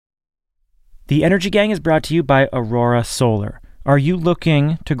The Energy Gang is brought to you by Aurora Solar. Are you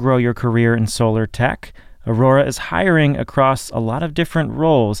looking to grow your career in solar tech? Aurora is hiring across a lot of different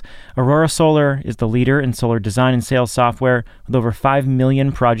roles. Aurora Solar is the leader in solar design and sales software with over 5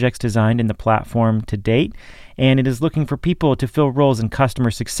 million projects designed in the platform to date. And it is looking for people to fill roles in customer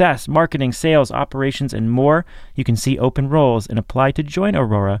success, marketing, sales, operations, and more. You can see open roles and apply to join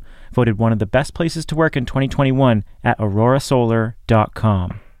Aurora, voted one of the best places to work in 2021 at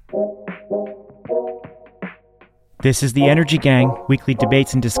aurorasolar.com. This is The Energy Gang, weekly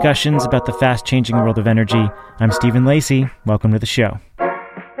debates and discussions about the fast-changing world of energy. I'm Stephen Lacey. Welcome to the show.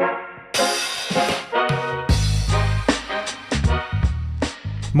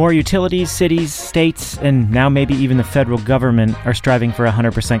 More utilities, cities, states, and now maybe even the federal government are striving for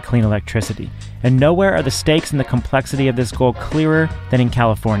 100% clean electricity. And nowhere are the stakes and the complexity of this goal clearer than in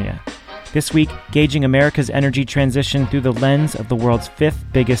California. This week, gauging America's energy transition through the lens of the world's fifth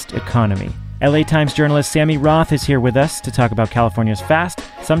biggest economy. LA Times journalist Sammy Roth is here with us to talk about California's fast,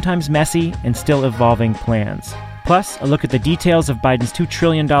 sometimes messy, and still evolving plans. Plus, a look at the details of Biden's $2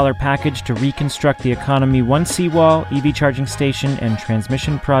 trillion package to reconstruct the economy one seawall, EV charging station, and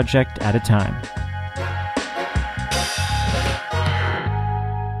transmission project at a time.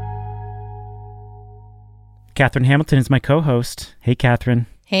 Catherine Hamilton is my co-host. Hey, Catherine.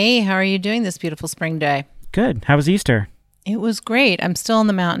 Hey, how are you doing this beautiful spring day? Good. How was Easter? It was great. I'm still in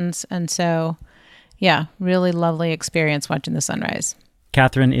the mountains, and so, yeah, really lovely experience watching the sunrise.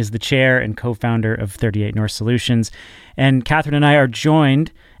 Catherine is the chair and co-founder of 38 North Solutions, and Catherine and I are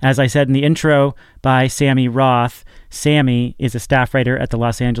joined, as I said in the intro, by Sammy Roth. Sammy is a staff writer at the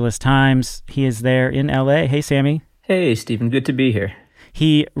Los Angeles Times. He is there in LA. Hey, Sammy. Hey, Stephen. Good to be here.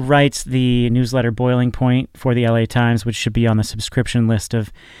 He writes the newsletter Boiling Point for the LA Times, which should be on the subscription list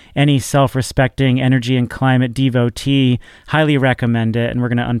of any self-respecting energy and climate devotee. Highly recommend it, and we're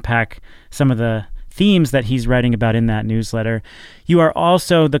going to unpack some of the themes that he's writing about in that newsletter. You are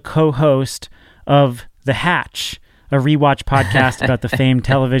also the co-host of The Hatch, a rewatch podcast about the famed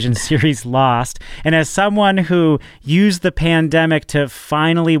television series Lost. And as someone who used the pandemic to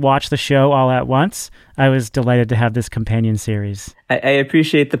finally watch the show all at once, I was delighted to have this companion series. I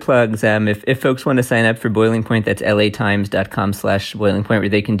appreciate the plugs. If folks want to sign up for Boiling Point, that's latimes.com/Boiling Point, where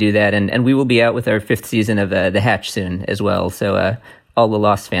they can do that. And we will be out with our 5th season of The Hatch soon as well. So all the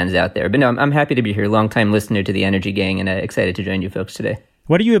Lost fans out there. But no, I'm happy to be here. Long-time listener to the Energy Gang, and excited to join you folks today.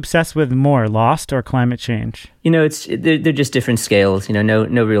 What are you obsessed with more, Lost or climate change? You know, they're just different scales. You know,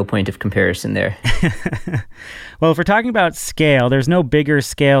 no real point of comparison there. Well, if we're talking about scale, there's no bigger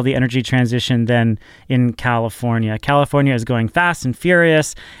scale of the energy transition than in California. California is going fast and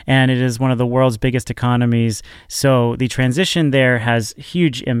furious, and it is one of the world's biggest economies. So the transition there has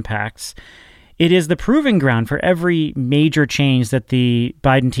huge impacts. It is the proving ground for every major change that the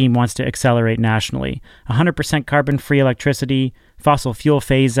Biden team wants to accelerate nationally. 100% carbon-free electricity, fossil fuel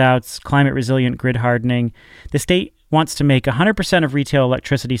phase-outs, climate-resilient grid hardening. The state wants to make 100% of retail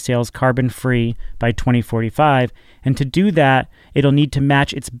electricity sales carbon-free by 2045, and to do that, it'll need to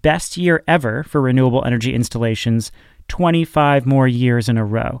match its best year ever for renewable energy installations, 25 more years in a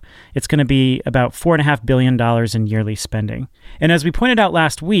row. It's going to be about $4.5 billion in yearly spending. And as we pointed out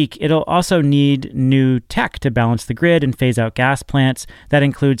last week, it'll also need new tech to balance the grid and phase out gas plants. That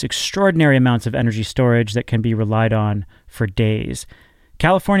includes extraordinary amounts of energy storage that can be relied on for days.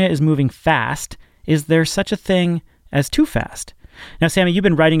 California is moving fast. Is there such a thing as too fast? Now, Sammy, you've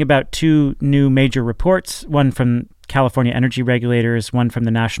been writing about 2 new major reports, one from California energy regulators, one from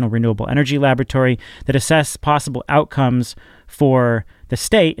the National Renewable Energy Laboratory, that assess possible outcomes for the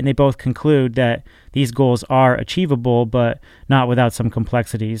state, and they both conclude that these goals are achievable, but not without some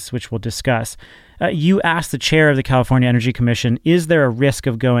complexities, which we'll discuss. You asked the chair of the California Energy Commission, is there a risk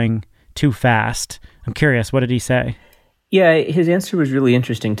of going too fast? I'm curious, what did he say? Yeah, his answer was really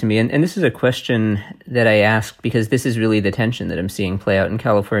interesting to me. And this is a question that I asked because this is really the tension that I'm seeing play out in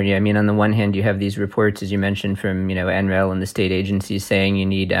California. I mean, on the one hand, you have these reports, as you mentioned, from, NREL and the state agencies saying you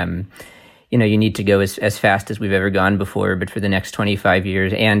need, you need to go as fast as we've ever gone before, but for the next 25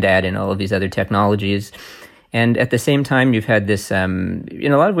 years, and add in all of these other technologies. And at the same time, you've had this,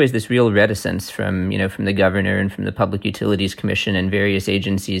 in a lot of ways, this real reticence from the governor and from the Public Utilities Commission and various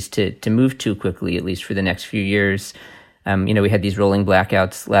agencies to move too quickly, at least for the next few years. We had these rolling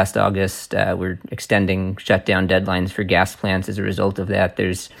blackouts last August. We're extending shutdown deadlines for gas plants as a result of that.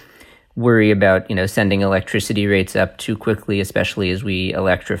 There's worry about, sending electricity rates up too quickly, especially as we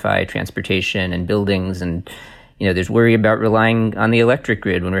electrify transportation and buildings. And, there's worry about relying on the electric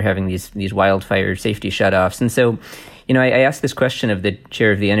grid when we're having these wildfire safety shutoffs. And so, I asked this question of the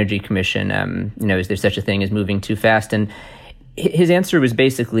chair of the Energy Commission, is there such a thing as moving too fast? And his answer was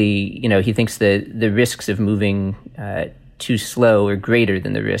basically, he thinks that the risks of moving too slow are greater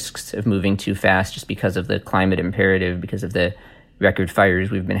than the risks of moving too fast, just because of the climate imperative, because of the record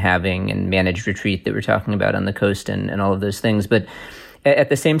fires we've been having and managed retreat that we're talking about on the coast and all of those things. But at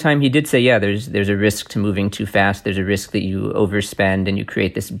the same time, he did say, there's a risk to moving too fast. There's a risk that you overspend and you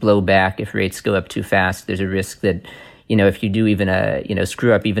create this blowback if rates go up too fast. There's a risk that, if you do even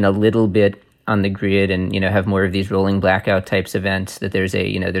screw up even a little bit on the grid and, have more of these rolling blackout types events, that there's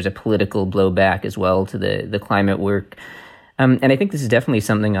a political blowback as well to the climate work. And I think this is definitely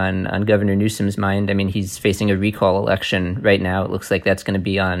something on Governor Newsom's mind. I mean, he's facing a recall election right now. It looks like that's going to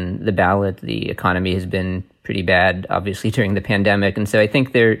be on the ballot. The economy has been pretty bad, obviously, during the pandemic. And so I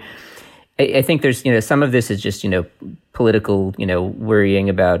think there's, some of this is just, political, worrying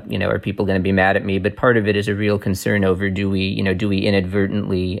about, are people going to be mad at me? But part of it is a real concern over do we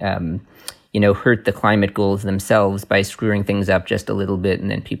inadvertently, hurt the climate goals themselves by screwing things up just a little bit and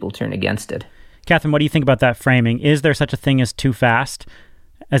then people turn against it. Catherine, what do you think about that framing? Is there such a thing as too fast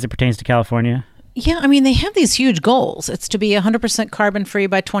as it pertains to California? Yeah, I mean, they have these huge goals. It's to be 100% carbon-free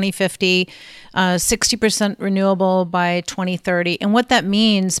by 2050, 60% renewable by 2030. And what that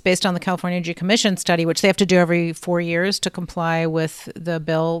means, based on the California Energy Commission study, which they have to do every 4 years to comply with the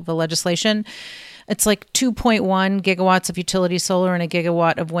legislation, it's like 2.1 gigawatts of utility solar and a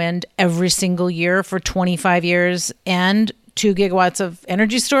gigawatt of wind every single year for 25 years, and 2 gigawatts of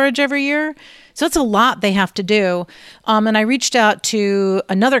energy storage every year. So it's a lot they have to do. And I reached out to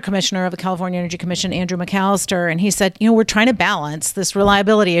another commissioner of the California Energy Commission, Andrew McAllister, and he said, we're trying to balance this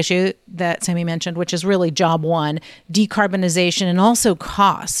reliability issue that Sammy mentioned, which is really job one, decarbonization, and also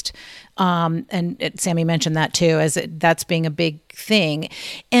cost. Sammy mentioned that too, that's being a big thing.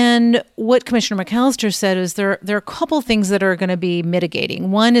 And what Commissioner McAllister said is there are a couple things that are going to be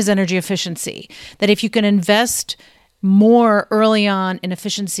mitigating. One is energy efficiency, that if you can invest more early on in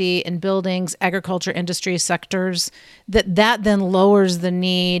efficiency in buildings, agriculture, industry sectors, that then lowers the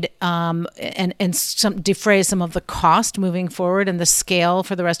need and defrays some of the cost moving forward, and the scale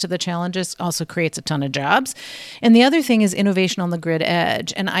for the rest of the challenges also creates a ton of jobs. And the other thing is innovation on the grid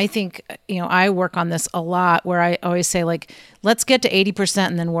edge. And I think, I work on this a lot, where I always say, let's get to 80%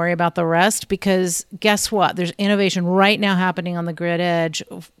 and then worry about the rest, because guess what? There's innovation right now happening on the grid edge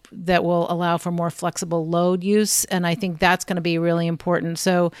that will allow for more flexible load use. And I think that's going to be really important.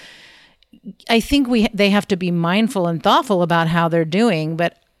 So I think they have to be mindful and thoughtful about how they're doing,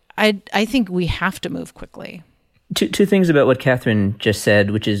 but I think we have to move quickly. Two things about what Catherine just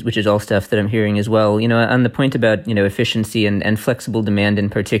said, which is all stuff that I'm hearing as well. On the point about efficiency and flexible demand in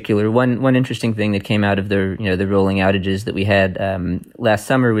particular, one interesting thing that came out of the rolling outages that we had last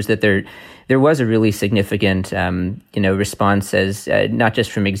summer was that there was a really significant response, as not just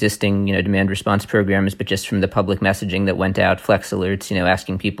from existing demand response programs, but just from the public messaging that went out, flex alerts,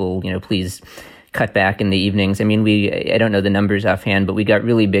 asking people please cut back in the evenings. I mean, I don't know the numbers offhand, but we got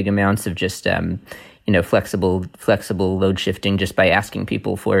really big amounts of just flexible load shifting just by asking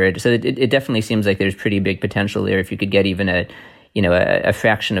people for it. So it definitely seems like there's pretty big potential there if you could get even a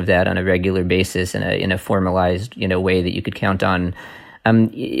fraction of that on a regular basis in a formalized way that you could count on.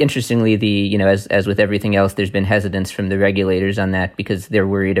 Interestingly, as with everything else, there's been hesitance from the regulators on that, because they're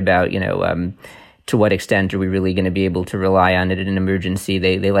worried about to what extent are we really going to be able to rely on it in an emergency?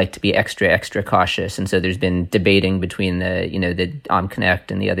 They like to be extra cautious, and so there's been debating between the OmConnect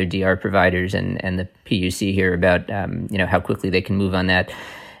and the other DR providers and the PUC here about how quickly they can move on that.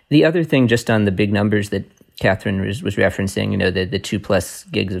 The other thing, just on the big numbers that Catherine was referencing, the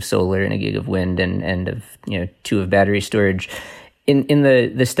 2+ gigs of solar and a gig of wind and of 2 of battery storage. In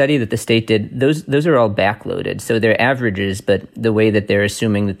the study that the state did, those are all backloaded. So they're averages, but the way that they're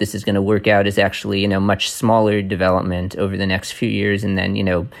assuming that this is going to work out is actually, much smaller development over the next few years, and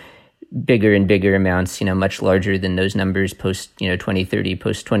then, bigger and bigger amounts, much larger than those numbers post, 2030,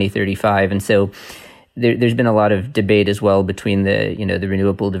 post 2035. And so there's been a lot of debate as well between the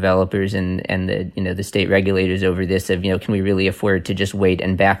renewable developers and the state regulators over this of, can we really afford to just wait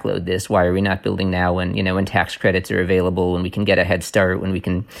and backload this? Why are we not building now when tax credits are available, when we can get a head start, when we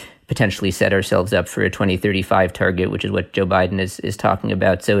can potentially set ourselves up for a 2035 target, which is what Joe Biden is talking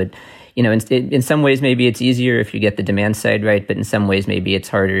about. So in some ways, maybe it's easier if you get the demand side right, but in some ways, maybe it's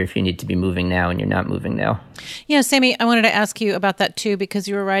harder if you need to be moving now and you're not moving now. Yeah, Sammy, I wanted to ask you about that too, because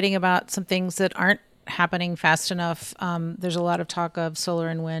you were writing about some things that aren't happening fast enough. There's a lot of talk of solar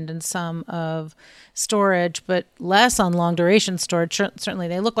and wind and some of storage, but less on long duration storage. Certainly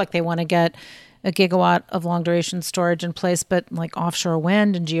they look like they want to get a gigawatt of long duration storage in place, but like offshore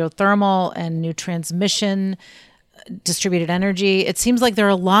wind and geothermal and new transmission, distributed energy, it seems like there are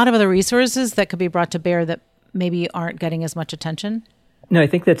a lot of other resources that could be brought to bear that maybe aren't getting as much attention? No, I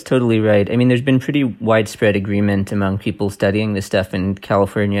think that's totally right. I mean, there's been pretty widespread agreement among people studying this stuff in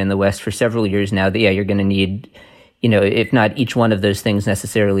California and the West for several years now that, yeah, you're going to need, if not each one of those things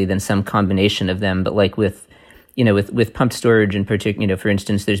necessarily, then some combination of them. But like with pumped storage in particular, for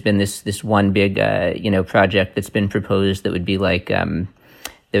instance, there's been this one big, project that's been proposed that would be like,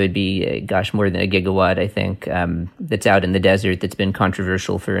 that would be, more than a gigawatt, I think, that's out in the desert that's been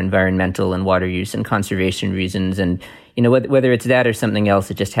controversial for environmental and water use and conservation reasons. And, whether it's that or something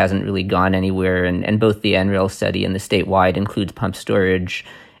else, it just hasn't really gone anywhere. And both the NREL study and the statewide includes pumped storage.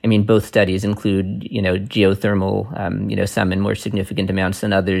 I mean, both studies include, geothermal, some in more significant amounts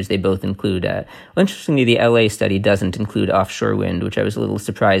than others. They both include, interestingly, the LA study doesn't include offshore wind, which I was a little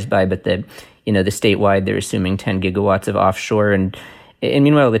surprised by, but the statewide, they're assuming 10 gigawatts of offshore. And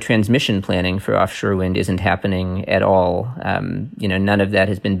meanwhile, the transmission planning for offshore wind isn't happening at all. None of that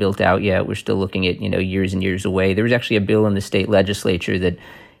has been built out yet. We're still looking at, years and years away. There was actually a bill in the state legislature that,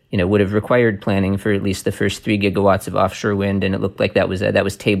 would have required planning for at least the first 3 gigawatts of offshore wind, and it looked like that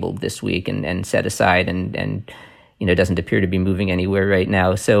was tabled this week and set aside and doesn't appear to be moving anywhere right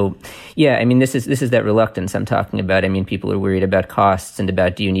now. So, yeah, I mean, this is that reluctance I'm talking about. I mean, people are worried about costs and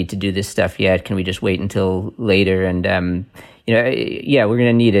about, do you need to do this stuff yet? Can we just wait until later? And, we're going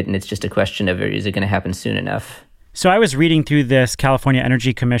to need it, and it's just a question of, is it going to happen soon enough? So I was reading through this California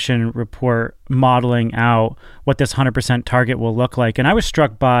Energy Commission report modeling out what this 100% target will look like, and I was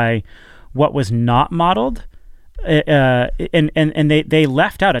struck by what was not modeled, and they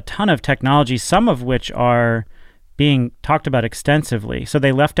left out a ton of technology, some of which are being talked about extensively. So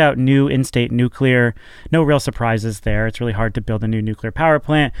they left out new in-state nuclear. No real surprises there. It's really hard to build a new nuclear power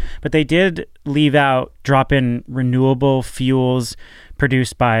plant. But they did leave out drop-in renewable fuels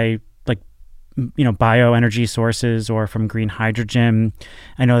produced by bioenergy sources or from green hydrogen.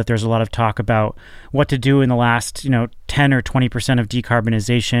 I know that there's a lot of talk about what to do in the last 10 or 20% of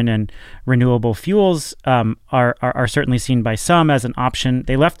decarbonization, and renewable fuels are certainly seen by some as an option.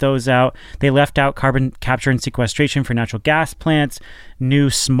 They left those out. They left out carbon capture and sequestration for natural gas plants, new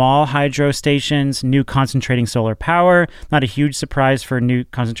small hydro stations, new concentrating solar power. Not a huge surprise for new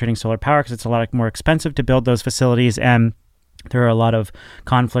concentrating solar power because it's a lot more expensive to build those facilities, and there are a lot of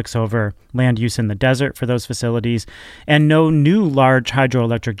conflicts over land use in the desert for those facilities, and no new large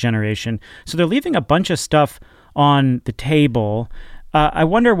hydroelectric generation. So they're leaving a bunch of stuff on the table. I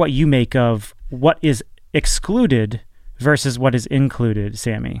wonder what you make of what is excluded versus what is included,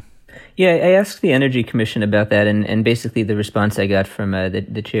 Sammy. Yeah, I asked the Energy Commission about that, and basically the response I got from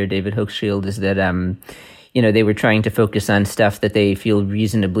the chair, David Hochschild, is that they were trying to focus on stuff that they feel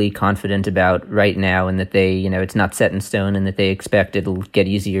reasonably confident about right now, and that they, it's not set in stone, and that they expect it'll get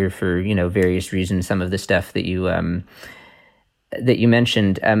easier for, various reasons. Some of the stuff that you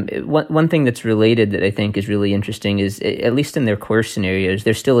mentioned. One thing that's related that I think is really interesting is, at least in their core scenarios,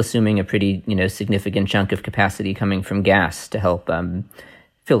 they're still assuming a pretty, significant chunk of capacity coming from gas to help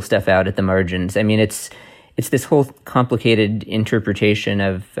fill stuff out at the margins. I mean, it's this whole complicated interpretation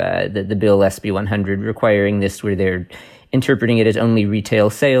of the bill SB 100 requiring this, where they're interpreting it as only retail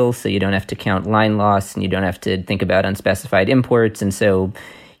sales, so you don't have to count line loss and you don't have to think about unspecified imports. And so,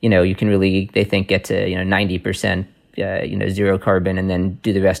 you can really, they think, get to 90% zero carbon, and then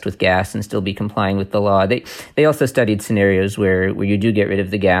do the rest with gas and still be complying with the law. They also studied scenarios where you do get rid of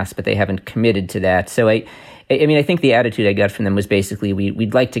the gas, but they haven't committed to that. So I think the attitude I got from them was basically,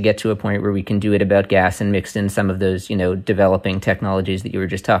 we'd like to get to a point where we can do it about gas and mixed in some of those, developing technologies that you were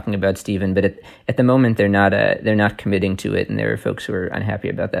just talking about, Stephen. But at the moment, they're not committing to it, and there are folks who are unhappy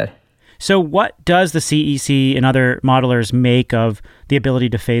about that. So what does the CEC and other modelers make of the ability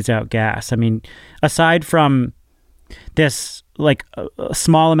to phase out gas? I mean, aside from this, a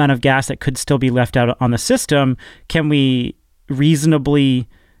small amount of gas that could still be left out on the system, can we reasonably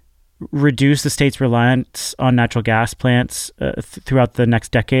reduce the state's reliance on natural gas plants throughout the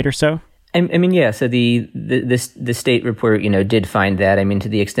next decade or so? I mean, yeah. So the state report, did find that. I mean, to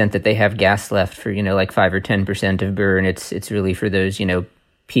the extent that they have gas left for 5 or 10% of burn, it's really for those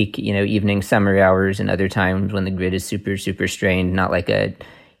peak evening summer hours and other times when the grid is super strained. Not like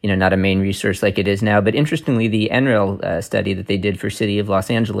not a main resource like it is now. But interestingly, the NREL study that they did for City of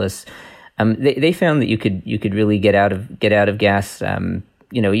Los Angeles, they found that you could really get out of gas.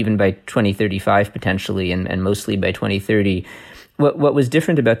 Even by 2035 potentially, and mostly by 2030. What was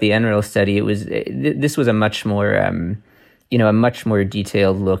different about the NREL study? This was a much more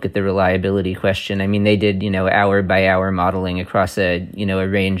detailed look at the reliability question. I mean, they did hour by hour modeling across a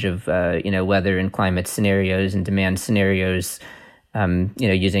range of weather and climate scenarios and demand scenarios.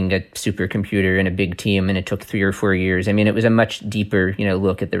 Using a supercomputer and a big team, and it took 3 or 4 years. I mean, it was a much deeper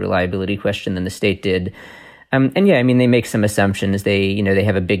look at the reliability question than the state did. And yeah, I mean, they make some assumptions. They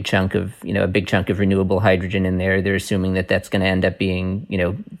have a big chunk of renewable hydrogen in there. They're assuming that that's going to end up being,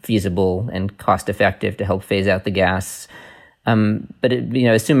 feasible and cost effective to help phase out the gas. But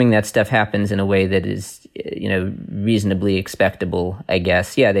assuming that stuff happens in a way that is, reasonably expectable, I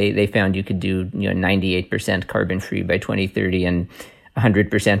guess. Yeah, they found you could do, 98% carbon free by 2030 and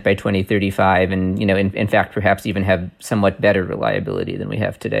 100% by 2035, and in fact, perhaps even have somewhat better reliability than we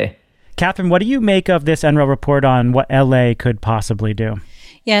have today. Catherine, what do you make of this NREL report on what LA could possibly do?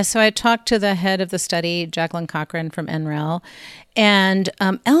 Yeah, so I talked to the head of the study, Jacqueline Cochran from NREL, and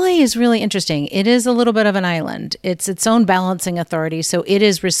LA is really interesting. It is a little bit of an island. It's its own balancing authority, so it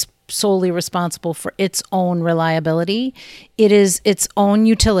is solely responsible for its own reliability. It is its own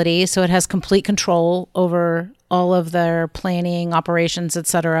utility, so it has complete control over all of their planning, operations, et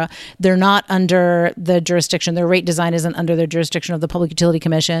cetera. They're not under the jurisdiction. Their rate design isn't under the jurisdiction of the Public Utility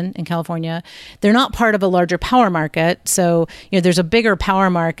Commission in California. They're not part of a larger power market. So, there's a bigger power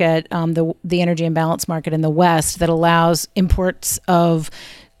market, the energy imbalance market in the West, that allows imports of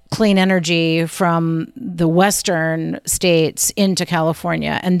clean energy from the western states into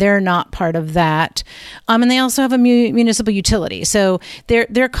California, and they're not part of that. And they also have a municipal utility. So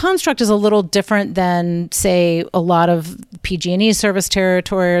their construct is a little different than, say, a lot of PG&E service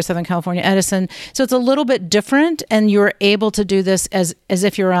territory or Southern California Edison. So it's a little bit different, and you're able to do this as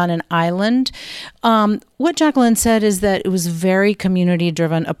if you're on an island. What Jacqueline said is that it was a very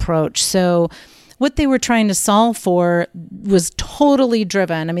community-driven approach. So what they were trying to solve for was totally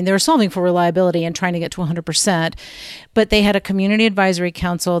driven. I mean, they were solving for reliability and trying to get to 100%, but they had a community advisory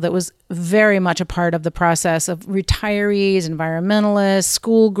council that was very much a part of the process of retirees, environmentalists,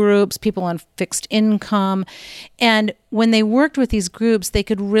 school groups, people on fixed income. And when they worked with these groups, they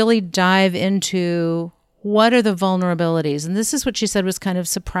could really dive into what are the vulnerabilities. And this is what she said was kind of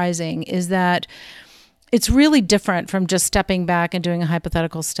surprising, is that it's really different from just stepping back and doing a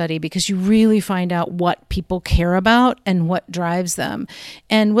hypothetical study, because you really find out what people care about and what drives them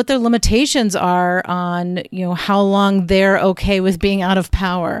and what their limitations are on, how long they're okay with being out of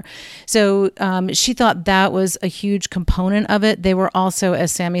power. So she thought that was a huge component of it. They were also,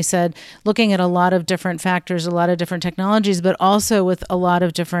 as Sammy said, looking at a lot of different factors, a lot of different technologies, but also with a lot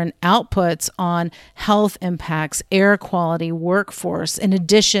of different outputs on health impacts, air quality, workforce, in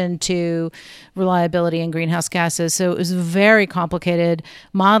addition to reliability and greenhouse gases. So it was very complicated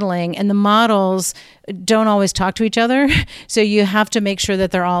modeling, and the models don't always talk to each other. So you have to make sure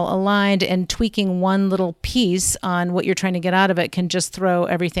that they're all aligned, and tweaking one little piece on what you're trying to get out of it can just throw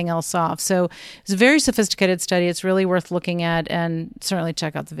everything else off. So it's a very sophisticated study. It's really worth looking at, and certainly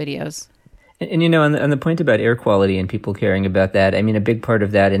check out the videos. And on the point about air quality and people caring about that, I mean, a big part of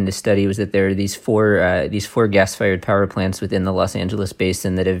that in the study was that there are these four gas-fired power plants within the Los Angeles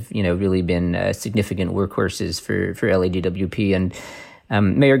basin that have, really been significant workhorses for LADWP.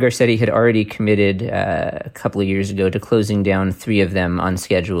 And Mayor Garcetti had already committed a couple of years ago to closing down 3 of them on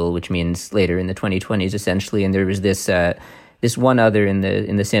schedule, which means later in the 2020s, essentially. And there was this one other in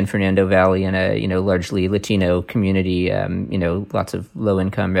the San Fernando Valley, in a largely Latino community, lots of low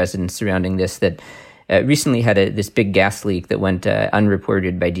income residents surrounding this, that recently had this big gas leak that went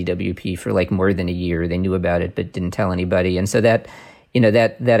unreported by DWP for like more than a year. They knew about it but didn't tell anybody, and so that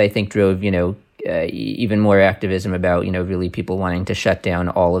I think drove even more activism about really people wanting to shut down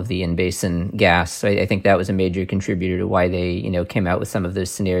all of the in-basin gas. So I think that was a major contributor to why they came out with some of those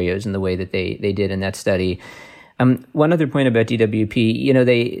scenarios in the way that they did in that study. One other point about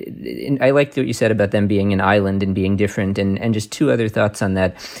DWP, I liked what you said about them being an island and being different, and just 2 other thoughts on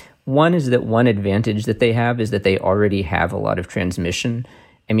that. One is that one advantage that they have is that they already have a lot of transmission.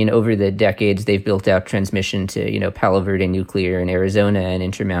 I mean, over the decades, they've built out transmission to, Palo Verde Nuclear in Arizona, and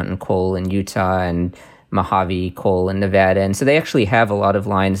Intermountain Coal in Utah, and Mojave Coal in Nevada. And so they actually have a lot of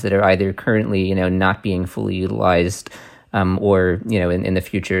lines that are either currently, not being fully utilized, or, in the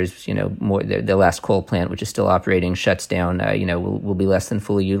future, more the last coal plant, which is still operating, shuts down, will be less than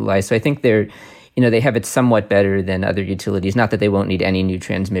fully utilized. So I think they have it somewhat better than other utilities. Not that they won't need any new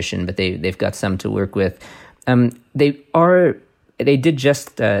transmission, but they've got some to work with. They did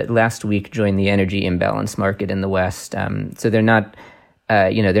just last week join the energy imbalance market in the West. So they're not,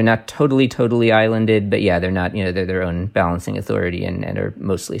 they're not totally islanded, but yeah, they're not, they're their own balancing authority and are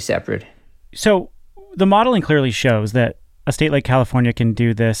mostly separate. So the modeling clearly shows that a state like California can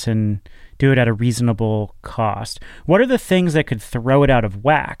do this and do it at a reasonable cost. What are the things that could throw it out of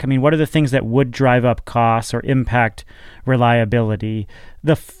whack? I mean, what are the things that would drive up costs or impact reliability?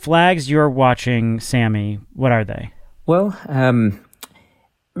 The flags you're watching, Sammy, what are they? Well,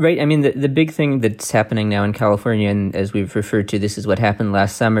 Right. I mean, the big thing that's happening now in California, and as we've referred to, this is what happened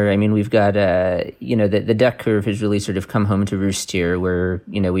last summer. I mean, we've got, the deck curve has really sort of come home to roost here, where,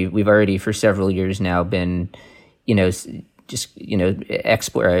 we've already for several years now been,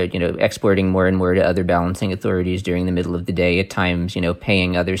 exporting more and more to other balancing authorities during the middle of the day, at times,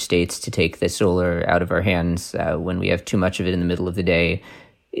 paying other states to take the solar out of our hands when we have too much of it in the middle of the day.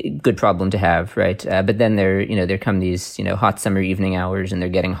 Good problem to have, right? But then there come these, hot summer evening hours, and they're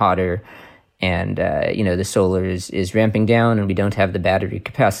getting hotter, and, the solar is ramping down, and we don't have the battery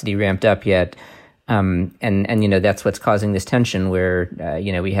capacity ramped up yet. And that's what's causing this tension where,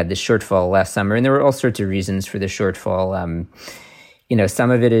 we had this shortfall last summer, and there were all sorts of reasons for the shortfall.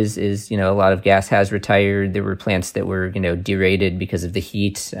 Some of it is a lot of gas has retired. There were plants that were, derated because of the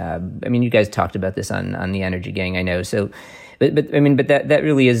heat. You guys talked about this on the Energy Gang, I know. So, But that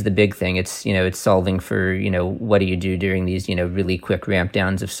really is the big thing. It's, it's solving for, what do you do during these, really quick ramp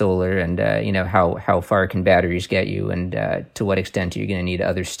downs of solar, and, how far can batteries get you, and to what extent are you going to need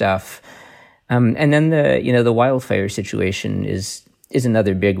other stuff? And then the wildfire situation is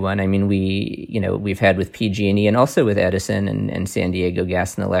another big one. I mean, we've had with PG&E and also with Edison and San Diego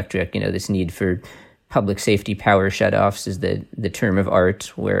Gas and Electric, this need for public safety power shutoffs is the term of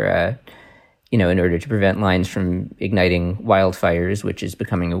art, where, in order to prevent lines from igniting wildfires, which is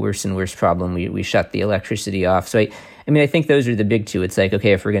becoming a worse and worse problem, we shut the electricity off. So I think those are the big two. It's like,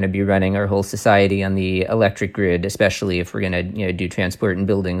 okay, if we're going to be running our whole society on the electric grid, especially if we're going to do transport in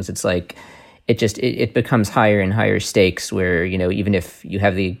buildings, it's like it becomes higher and higher stakes, where even if you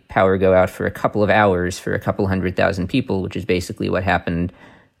have the power go out for a couple of hours for a couple 100,000 people, which is basically what happened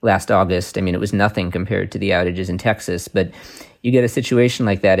last August. I mean, it was nothing compared to the outages in Texas, but you get a situation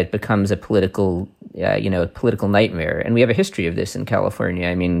like that, it becomes a political nightmare. And we have a history of this in California.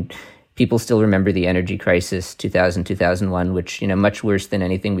 I mean, people still remember the energy crisis, 2000, 2001, which, much worse than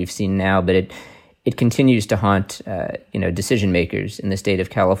anything we've seen now, but it continues to haunt, decision makers in the state of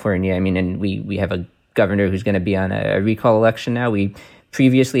California. I mean, and we have a governor who's going to be on a recall election now. We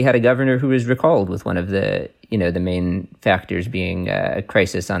previously had a governor who was recalled with one of the main factors being a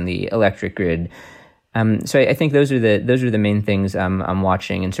crisis on the electric grid. So I think those are the main things I'm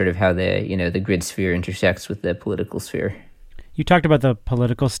watching, and sort of how the grid sphere intersects with the political sphere. You talked about the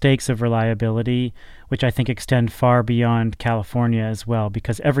political stakes of reliability, which I think extend far beyond California as well,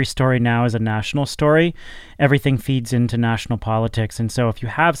 because every story now is a national story. Everything feeds into national politics. And so if you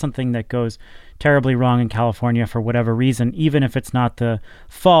have something that goes terribly wrong in California for whatever reason, even if it's not the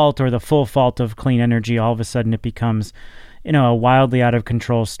fault or the full fault of clean energy, all of a sudden it becomes, a wildly out of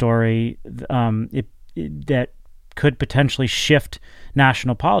control story that could potentially shift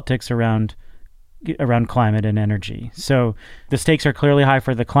national politics around climate and energy. So the stakes are clearly high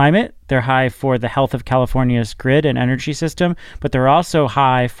for the climate. They're high for the health of California's grid and energy system, but they're also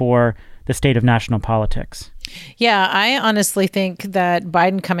high for the state of national politics. Yeah, I honestly think that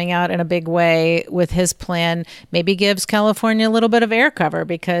Biden coming out in a big way with his plan maybe gives California a little bit of air cover,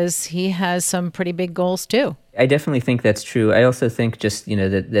 because he has some pretty big goals too. I definitely think that's true. I also think just,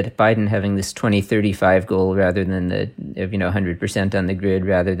 that Biden having this 2035 goal rather than the, 100% on the grid,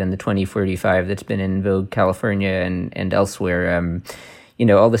 rather than the 2045 that's been in vogue California and elsewhere.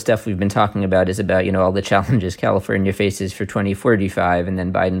 All the stuff we've been talking about is about, all the challenges California faces for 2045, and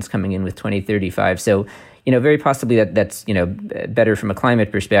then Biden's coming in with 2035. So, very possibly that's, better from a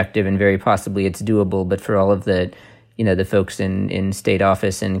climate perspective, and very possibly it's doable. But for all of the, the folks in state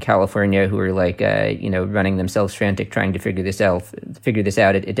office in California who are like, running themselves frantic trying to figure this out,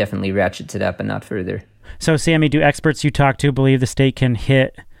 it definitely ratchets it up and not further. So, Sammy, do experts you talk to believe the state can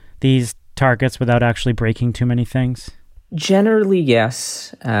hit these targets without actually breaking too many things? Generally,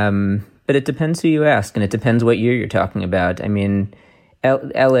 yes. But it depends who you ask, and it depends what year you're talking about. I mean,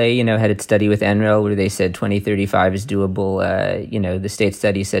 LA, had its study with NREL where they said 2035 is doable. The state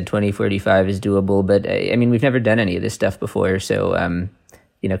study said 2045 is doable. But, we've never done any of this stuff before. So,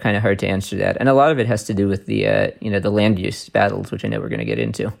 kind of hard to answer that. And a lot of it has to do with the, the land use battles, which I know we're going to get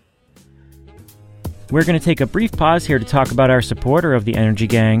into. We're going to take a brief pause here to talk about our supporter of the Energy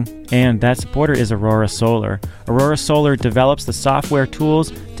Gang, and that supporter is Aurora Solar. Aurora Solar develops the software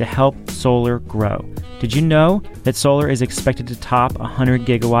tools to help solar grow. Did you know that solar is expected to top 100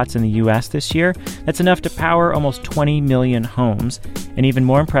 gigawatts in the U.S. this year? That's enough to power almost 20 million homes. And even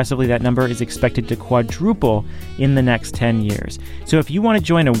more impressively, that number is expected to quadruple in the next 10 years. So if you want to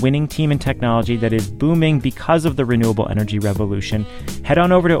join a winning team in technology that is booming because of the renewable energy revolution, head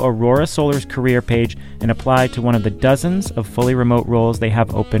on over to Aurora Solar's career page and apply to one of the dozens of fully remote roles they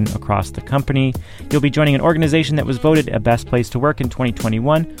have open across the company. You'll be joining an organization that was voted a best place to work in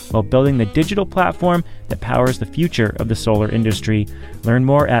 2021 while building the digital platform that powers the future of the solar industry. Learn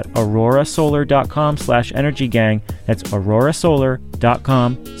more at aurorasolar.com/energygang. That's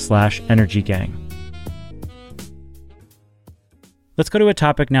aurorasolar.com/energygang. Let's go to a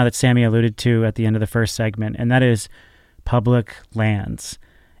topic now that Sammy alluded to at the end of the first segment, and that is public lands.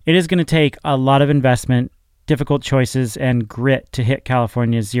 It is going to take a lot of investment, difficult choices, and grit to hit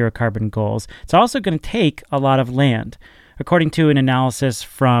California's zero carbon goals. It's also going to take a lot of land. According to an analysis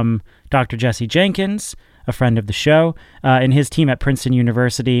from Dr. Jesse Jenkins, a friend of the show, and his team at Princeton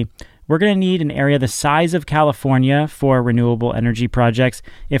University, we're going to need an area the size of California for renewable energy projects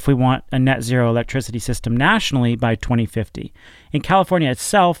if we want a net zero electricity system nationally by 2050. In California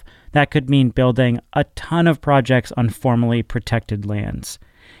itself, that could mean building a ton of projects on formerly protected lands.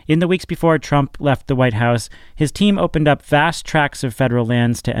 In the weeks before Trump left the White House, his team opened up vast tracts of federal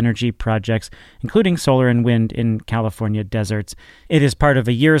lands to energy projects, including solar and wind in California deserts. It is part of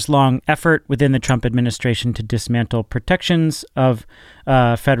a years-long effort within the Trump administration to dismantle protections of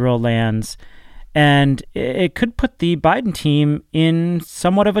federal lands, and it could put the Biden team in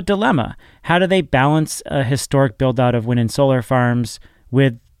somewhat of a dilemma. How do they balance a historic build-out of wind and solar farms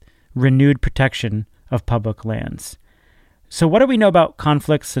with renewed protection of public lands? So what do we know about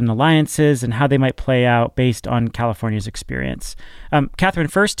conflicts and alliances and how they might play out based on California's experience? Catherine,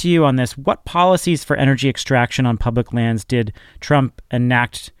 first to you on this. What policies for energy extraction on public lands did Trump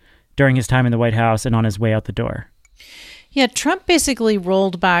enact during his time in the White House and on his way out the door? Yeah, Trump basically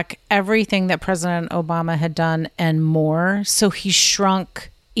rolled back everything that President Obama had done and more. So he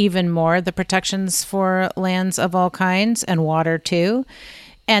shrunk even more the protections for lands of all kinds and water too,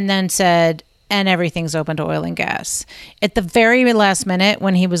 and then said, and everything's open to oil and gas. At the very last minute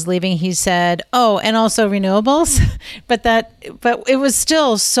when he was leaving, he said, oh, and also renewables. but it was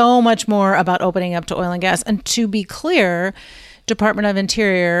still so much more about opening up to oil and gas. And to be clear, Department of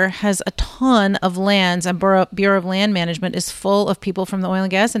Interior has a ton of lands, and Bureau of Land Management is full of people from the oil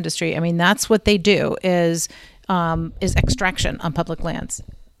and gas industry. I mean, that's what they do is extraction on public lands.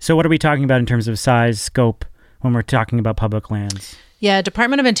 So what are we talking about in terms of size, scope, when we're talking about public lands? Yeah,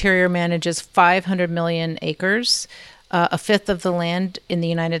 Department of Interior manages 500 million acres, a fifth of the land in the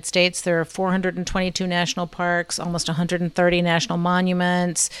United States. There are 422 national parks, almost 130 national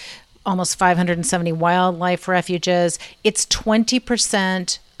monuments, almost 570 wildlife refuges. It's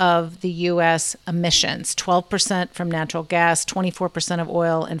 20% of the U.S. emissions, 12% from natural gas, 24% of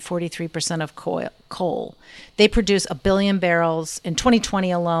oil, and 43% of coal. They produce 1 billion barrels in 2020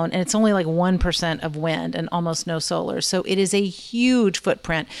 alone, and it's only like 1% of wind and almost no solar. So it is a huge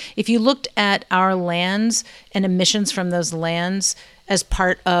footprint. If you looked at our lands and emissions from those lands as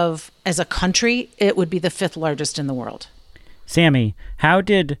a country, it would be the 5th largest in the world. Sammy, how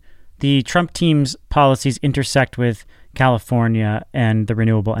did the Trump team's policies intersect with California and the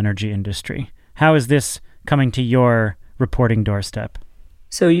renewable energy industry? How is this coming to your reporting doorstep?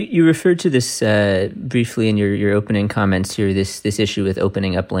 So you referred to this briefly in your opening comments here, this issue with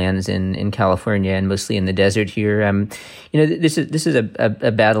opening up lands in California and mostly in the desert here. This is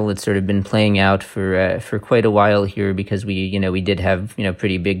a battle that's sort of been playing out for quite a while here because we did have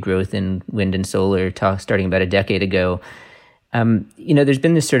pretty big growth in wind and solar starting about a decade ago. There's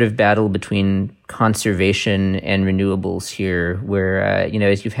been this sort of battle between conservation and renewables here where,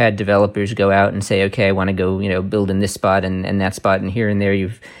 as you've had developers go out and say, okay, I want to go, build in this spot and that spot and here and there,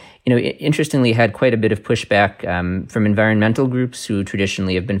 you've, interestingly had quite a bit of pushback from environmental groups who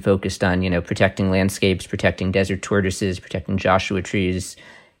traditionally have been focused on, protecting landscapes, protecting desert tortoises, protecting Joshua trees,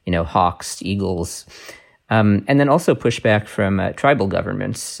 hawks, eagles. And then also pushback from tribal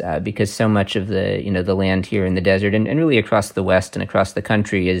governments because so much of the the land here in the desert and really across the West and across the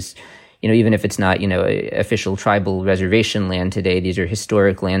country is even if it's not official tribal reservation land today, these are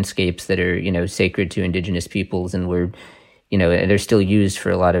historic landscapes that are sacred to indigenous peoples and were they're still used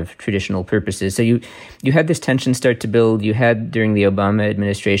for a lot of traditional purposes. So you had this tension start to build. You had during the Obama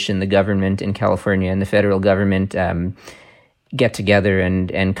administration the government in California and the federal government get together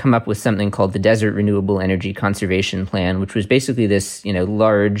and come up with something called the Desert Renewable Energy Conservation Plan, which was basically this,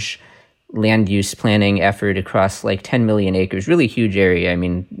 large land use planning effort across like 10 million acres, really huge area. I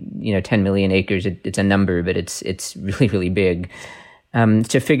mean, 10 million acres, it's a number, but it's really, really big.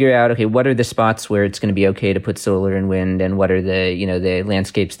 To figure out, okay, what are the spots where it's going to be okay to put solar and wind, and what are the, the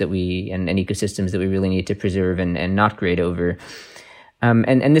landscapes that we and ecosystems that we really need to preserve and not grade over.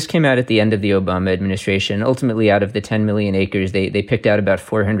 And this came out at the end of the Obama administration. Ultimately, out of the 10 million acres, they picked out about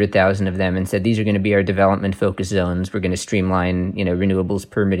 400,000 of them and said, these are going to be our development focus zones. We're going to streamline, renewables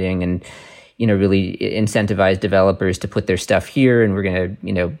permitting and, really incentivize developers to put their stuff here, and we're going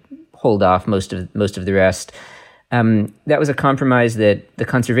to, hold off most of the rest. That was a compromise that the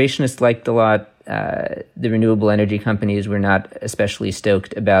conservationists liked a lot. The renewable energy companies were not especially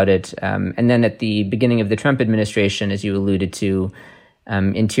stoked about it. And then at the beginning of the Trump administration, as you alluded to,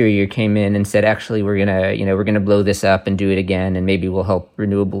 Interior came in and said, actually, we're gonna blow this up and do it again, and maybe we'll help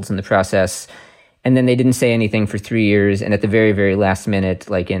renewables in the process. And then they didn't say anything for 3 years. And at the very, very last minute,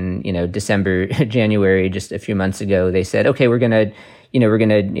 like in December, January, just a few months ago, they said, okay, we're gonna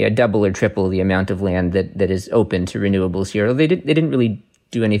double or triple the amount of land that is open to renewables here. They didn't really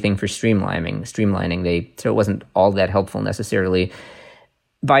do anything for streamlining. So it wasn't all that helpful necessarily.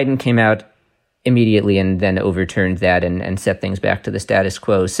 Biden came out immediately and then overturned that and set things back to the status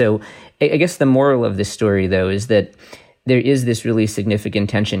quo. So I guess the moral of this story, though, is that there is this really significant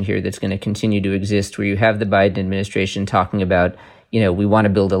tension here that's going to continue to exist, where you have the Biden administration talking about, we want to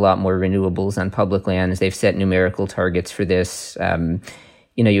build a lot more renewables on public lands. They've set numerical targets for this.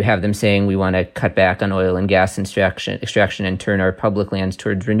 You have them saying we want to cut back on oil and gas extraction and turn our public lands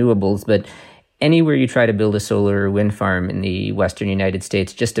towards renewables. But anywhere you try to build a solar or wind farm in the western United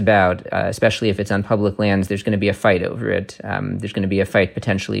States, just about, especially if it's on public lands, there's going to be a fight over it. There's going to be a fight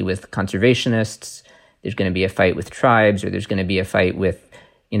potentially with conservationists. There's going to be a fight with tribes, or there's going to be a fight with,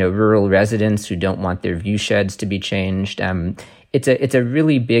 rural residents who don't want their view sheds to be changed. It's a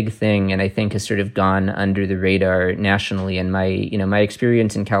really big thing, and I think has sort of gone under the radar nationally. And my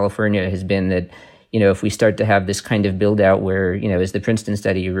experience in California has been that, if we start to have this kind of build out where, as the Princeton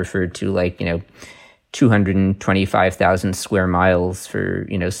study you referred to, 225,000 square miles for,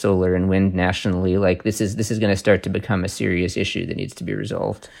 solar and wind nationally, this is going to start to become a serious issue that needs to be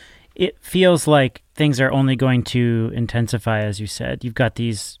resolved. It feels like things are only going to intensify, as you said. You've got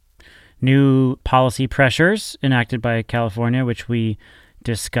these new policy pressures enacted by California, which we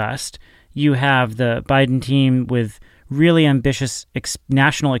discussed. You have the Biden team with really ambitious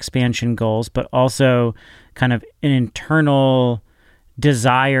national expansion goals, but also kind of an internal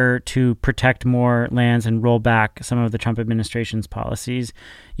desire to protect more lands and roll back some of the Trump administration's policies.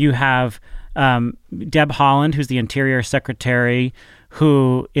 You have Deb Haaland, who's the Interior Secretary,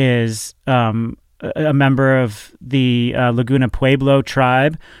 who is a member of the Laguna Pueblo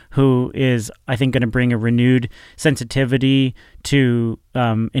tribe, who is, I think, going to bring a renewed sensitivity to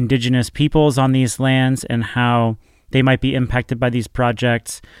indigenous peoples on these lands and how they might be impacted by these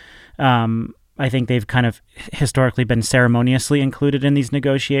projects. I think they've kind of historically been ceremoniously included in these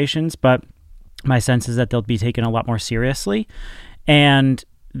negotiations, but my sense is that they'll be taken a lot more seriously. And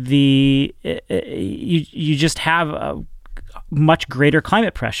you just have much greater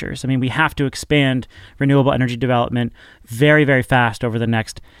climate pressures. I mean, we have to expand renewable energy development very, very fast over the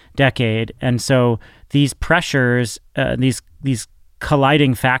next decade. And so these pressures, these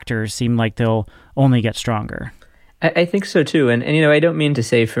colliding factors seem like they'll only get stronger. I think so too, and I don't mean to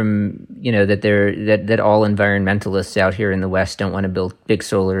say from that all environmentalists out here in the West don't want to build big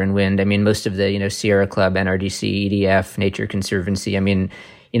solar and wind. I mean, most of the Sierra Club, NRDC, EDF, Nature Conservancy. I mean,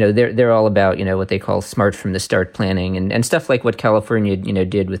 they're all about what they call smart from the start planning and stuff like what California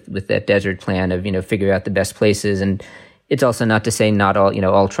did with that desert plan of figure out the best places. And it's also not to say not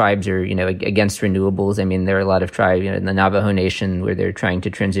all tribes are against renewables. I mean, there are a lot of tribes in the Navajo Nation where they're trying to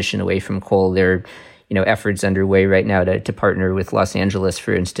transition away from coal. There efforts underway right now to partner with Los Angeles,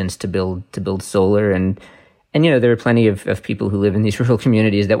 for instance, to build solar. And there are plenty of people who live in these rural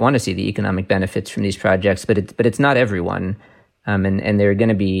communities that want to see the economic benefits from these projects, but it's not everyone. And there are going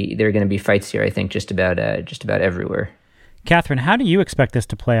to be fights here, I think, just about everywhere. Catherine, how do you expect this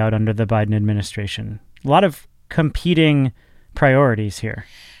to play out under the Biden administration? A lot of competing priorities here.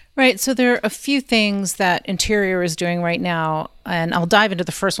 Right. So there are a few things that Interior is doing right now, and I'll dive into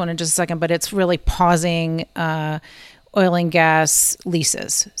the first one in just a second, but it's really pausing oil and gas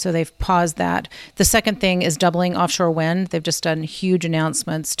leases. So they've paused that. The second thing is doubling offshore wind. They've just done huge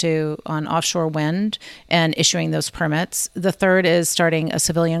announcements on offshore wind and issuing those permits. The third is starting a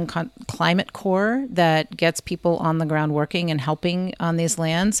civilian climate corps that gets people on the ground working and helping on these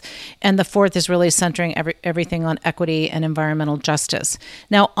lands. And the fourth is really centering everything on equity and environmental justice.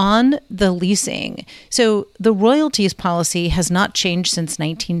 Now, on the leasing, so the royalties policy has not changed since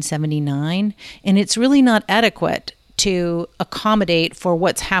 1979, and it's really not adequate to accommodate for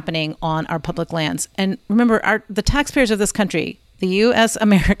what's happening on our public lands. And remember, the taxpayers of this country, the U.S.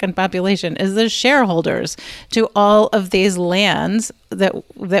 American population, is the shareholders to all of these lands that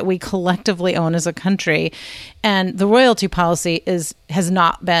we collectively own as a country. And the royalty policy has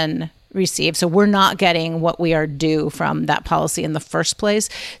not been receive. So we're not getting what we are due from that policy in the first place.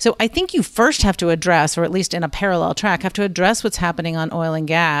 So I think you first have to address, or at least in a parallel track, have to address what's happening on oil and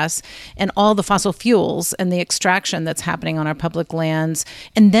gas and all the fossil fuels and the extraction that's happening on our public lands,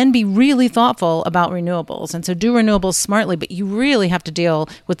 and then be really thoughtful about renewables. And so do renewables smartly, but you really have to deal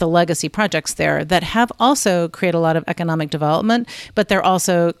with the legacy projects there that have also created a lot of economic development, but they're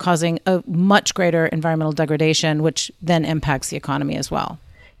also causing a much greater environmental degradation, which then impacts the economy as well.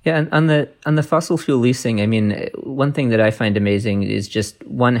 Yeah, and on the fossil fuel leasing, I mean, one thing that I find amazing is just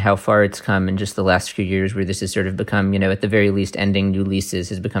one, how far it's come in just the last few years, where this has sort of become, at the very least, ending new leases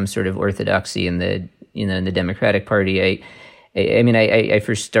has become sort of orthodoxy in the in the Democratic Party. I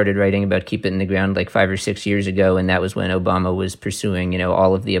first started writing about Keep It in the Ground like 5 or 6 years ago, and that was when Obama was pursuing,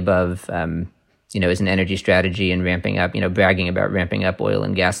 all of the above, as an energy strategy and ramping up, bragging about ramping up oil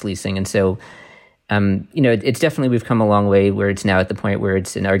and gas leasing, and so. It's definitely, we've come a long way where it's now at the point where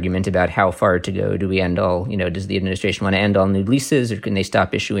it's an argument about how far to go. Do we end all, does the administration want to end all new leases, or can they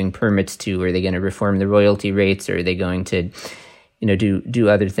stop issuing permits to, are they going to reform the royalty rates, or are they going to, do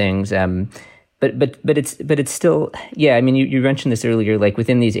other things? But it's still, yeah, I mean, you mentioned this earlier, like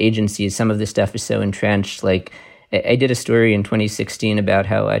within these agencies, some of this stuff is so entrenched. Like I did a story in 2016 about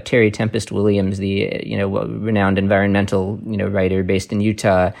how Terry Tempest Williams, the, renowned environmental, writer based in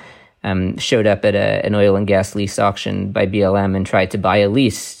Utah, showed up at an oil and gas lease auction by BLM and tried to buy a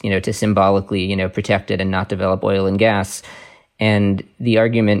lease, to symbolically, protect it and not develop oil and gas. And the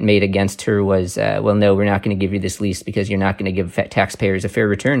argument made against her was, well, no, we're not going to give you this lease because you're not going to give taxpayers a fair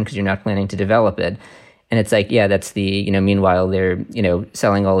return because you're not planning to develop it. And it's like, yeah, that's the, meanwhile they're,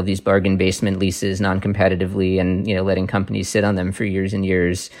 selling all of these bargain basement leases non-competitively and, letting companies sit on them for years and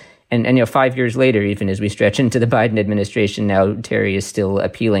years. And 5 years later, even as we stretch into the Biden administration now, Terry is still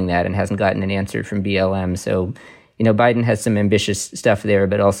appealing that and hasn't gotten an answer from BLM. So, Biden has some ambitious stuff there,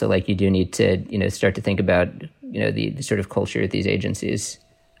 but also like you do need to, start to think about, the sort of culture at these agencies.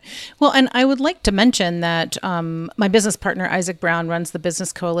 Well, and I would like to mention that my business partner, Isaac Brown, runs the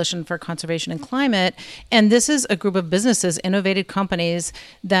Business Coalition for Conservation and Climate. And this is a group of businesses, innovative companies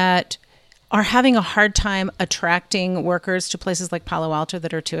that are having a hard time attracting workers to places like Palo Alto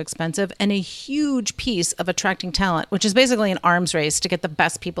that are too expensive. And a huge piece of attracting talent, which is basically an arms race to get the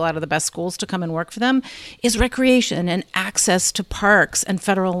best people out of the best schools to come and work for them, is recreation and access to parks and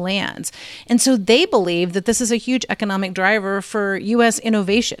federal lands. And so they believe that this is a huge economic driver for U.S.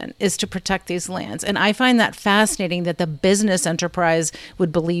 innovation, is to protect these lands. And I find that fascinating that the business enterprise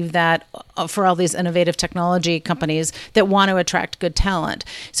would believe that for all these innovative technology companies that want to attract good talent.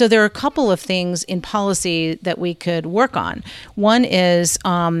 So there are a couple of things in policy that we could work on. One is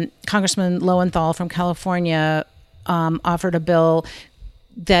Congressman Lowenthal from California offered a bill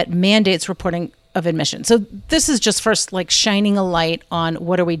that mandates reporting of emissions. So this is just first like shining a light on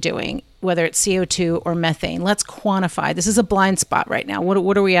what are we doing, whether it's CO2 or methane. Let's quantify. This is a blind spot right now.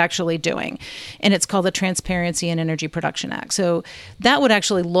 What are we actually doing? And it's called the Transparency in Energy Production Act. So that would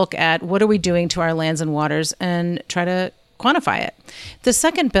actually look at what are we doing to our lands and waters and try to quantify it. The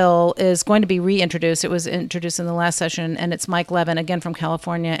second bill is going to be reintroduced. It was introduced in the last session, and it's Mike Levin, again from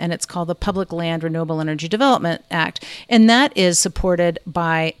California, and it's called the Public Land Renewable Energy Development Act. And that is supported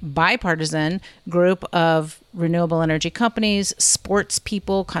by bipartisan group of renewable energy companies, sports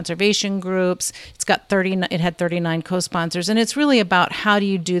people, conservation groups. It had 39 co-sponsors, and it's really about how do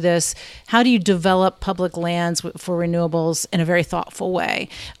you do this? How do you develop public lands for renewables in a very thoughtful way,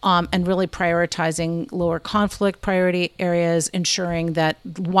 and really prioritizing lower conflict priority areas, ensuring that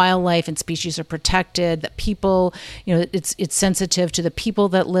wildlife and species are protected, that people, it's sensitive to the people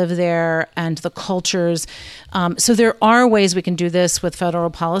that live there and the cultures. So there are ways we can do this with federal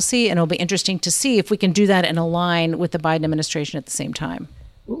policy, and it'll be interesting to see if we can do that in a line with the Biden administration at the same time.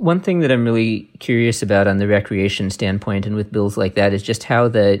 One thing that I'm really curious about on the recreation standpoint and with bills like that is just how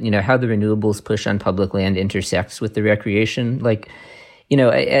the renewables push on public land intersects with the recreation. Like,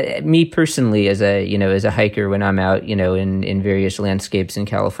 me personally as a hiker, when I'm out, in various landscapes in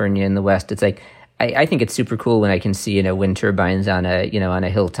California and the West, it's like, I think it's super cool when I can see, wind turbines on a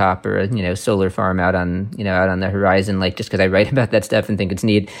hilltop or a, solar farm out on the horizon, like just because I write about that stuff and think it's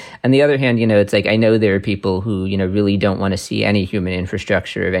neat. On the other hand, it's like, I know there are people who, really don't want to see any human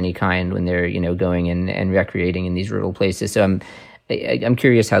infrastructure of any kind when they're, going and recreating in these rural places. So I'm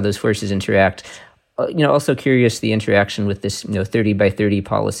curious how those forces interact. Also curious the interaction with this, 30 by 30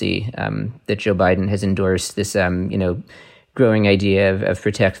 policy that Joe Biden has endorsed, this, growing idea of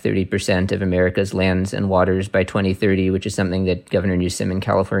protect 30% of America's lands and waters by 2030, which is something that Governor Newsom in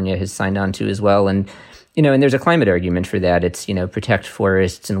California has signed on to as well. And, and there's a climate argument for that. It's, protect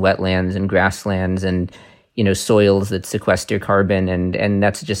forests and wetlands and grasslands. And, soils that sequester carbon. And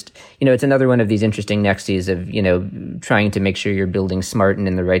that's just, it's another one of these interesting nexus of, trying to make sure you're building smart and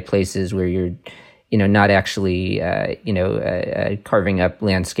in the right places where you're, not actually, carving up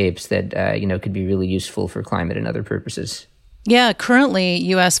landscapes that, could be really useful for climate and other purposes. Yeah, currently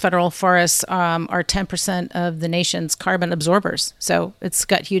U.S. federal forests are 10% of the nation's carbon absorbers. So it's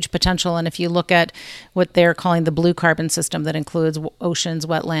got huge potential. And if you look at what they're calling the blue carbon system that includes oceans,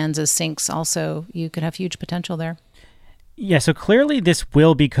 wetlands as sinks also, you could have huge potential there. Yeah, so clearly this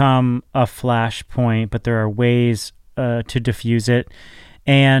will become a flashpoint, but there are ways to diffuse it.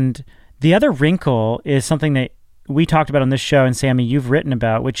 And the other wrinkle is something that we talked about on this show, and Sammy, you've written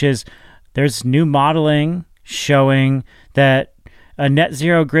about, which is there's new modeling showing that a net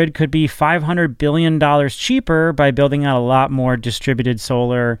zero grid could be $500 billion cheaper by building out a lot more distributed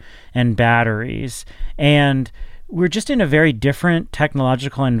solar and batteries. And we're just in a very different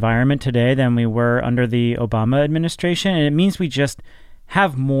technological environment today than we were under the Obama administration. And it means we just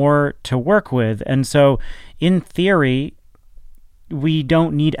have more to work with. And so in theory, we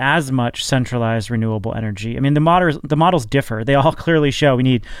don't need as much centralized renewable energy. I mean, the models differ. They all clearly show we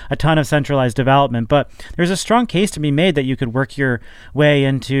need a ton of centralized development, but there's a strong case to be made that you could work your way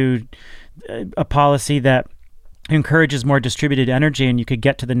into a policy that encourages more distributed energy and you could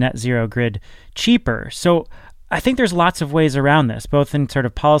get to the net zero grid cheaper. So I think there's lots of ways around this, both in sort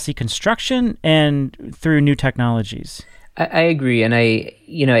of policy construction and through new technologies. I agree, and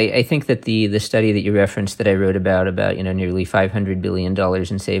I think that the study that you referenced that I wrote about nearly $500 billion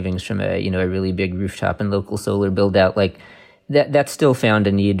in savings from a really big rooftop and local solar build out, like that still found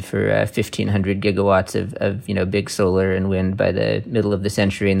a need for 1,500 gigawatts of big solar and wind by the middle of the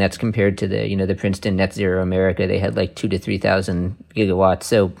century, and that's compared to the Princeton Net Zero America. They had like 2,000 to 3,000 gigawatts,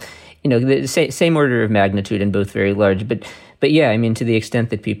 so the same order of magnitude and both very large, But yeah, I mean, to the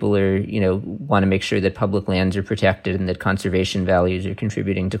extent that people are, want to make sure that public lands are protected and that conservation values are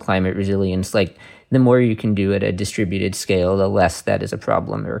contributing to climate resilience, like the more you can do at a distributed scale, the less that is a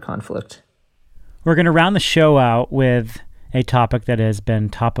problem or a conflict. We're going to round the show out with a topic that has been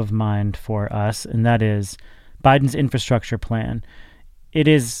top of mind for us, and that is Biden's infrastructure plan. It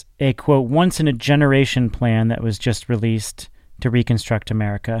is a, quote, once-in-a-generation plan that was just released to reconstruct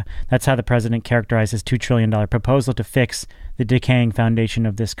America. That's how the president characterized his $2 trillion proposal to fix the decaying foundation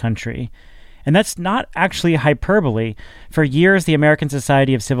of this country. And that's not actually hyperbole. For years, the American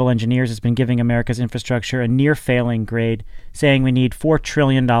Society of Civil Engineers has been giving America's infrastructure a near-failing grade, saying we need $4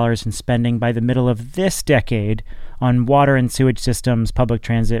 trillion in spending by the middle of this decade on water and sewage systems, public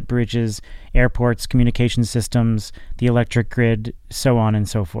transit, bridges, airports, communication systems, the electric grid, so on and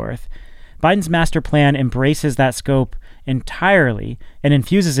so forth. Biden's master plan embraces that scope entirely and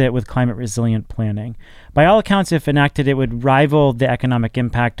infuses it with climate-resilient planning. By all accounts, if enacted, it would rival the economic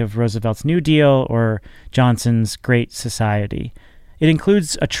impact of Roosevelt's New Deal or Johnson's Great Society. It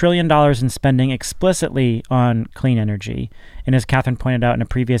includes $1 trillion in spending explicitly on clean energy. And as Catherine pointed out in a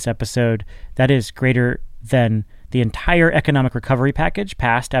previous episode, that is greater than the entire economic recovery package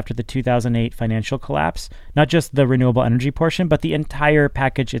passed after the 2008 financial collapse, not just the renewable energy portion, but the entire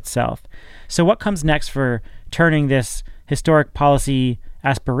package itself. So what comes next for turning this historic policy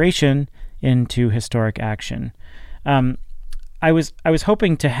aspiration into historic action? I was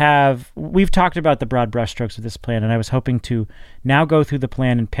hoping to have, we've talked about the broad brushstrokes of this plan, and I was hoping to now go through the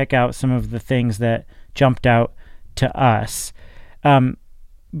plan and pick out some of the things that jumped out to us.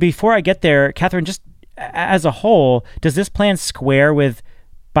 Before I get there, Catherine, just as a whole, does this plan square with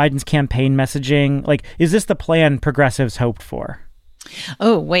Biden's campaign messaging? Like, is this the plan progressives hoped for?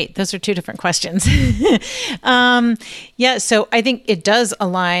 Oh, wait, those are two different questions. Yeah, so I think it does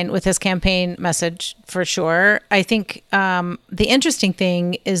align with his campaign message for sure. I think the interesting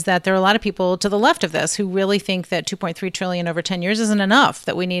thing is that there are a lot of people to the left of this who really think that $2.3 trillion over 10 years isn't enough,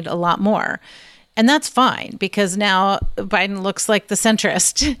 that we need a lot more. And that's fine, because now Biden looks like the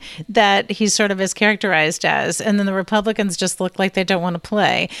centrist that he sort of is characterized as. And then the Republicans just look like they don't want to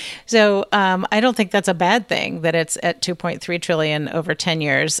play. So I don't think that's a bad thing that it's at $2.3 trillion over 10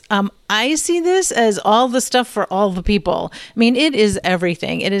 years. I see this as all the stuff for all the people. I mean, it is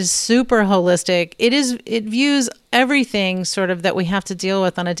everything. It is super holistic. It views everything sort of that we have to deal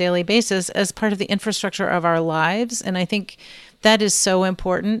with on a daily basis as part of the infrastructure of our lives. And I think that is so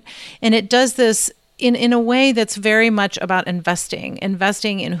important. And it does this in a way that's very much about investing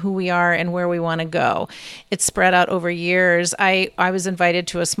in who we are and where we want to go. It's spread out over years. I was invited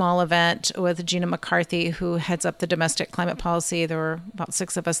to a small event with Gina McCarthy, who heads up the domestic climate policy. There were about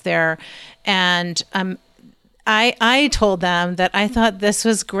 6 of us there. And I told them that I thought this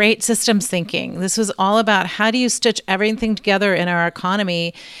was great systems thinking. This was all about how do you stitch everything together in our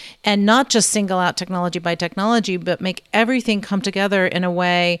economy and not just single out technology by technology, but make everything come together in a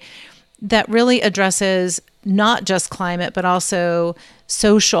way that really addresses not just climate, but also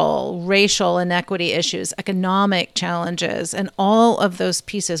social, racial inequity issues, economic challenges, and all of those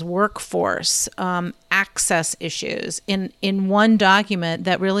pieces, workforce, access issues in one document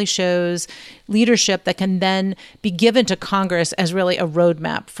that really shows leadership that can then be given to Congress as really a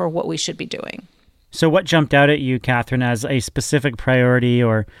roadmap for what we should be doing. So what jumped out at you, Catherine, as a specific priority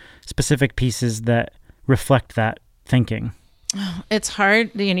or specific pieces that reflect that thinking? It's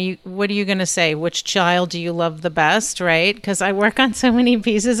hard. What are you going to say? Which child do you love the best, right? Because I work on so many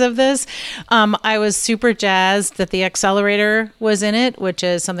pieces of this. I was super jazzed that the accelerator was in it, which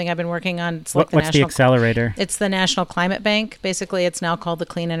is something I've been working on. It's like what's the accelerator? It's the National Climate Bank. Basically, it's now called the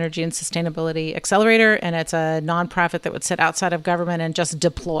Clean Energy and Sustainability Accelerator, and it's a nonprofit that would sit outside of government and just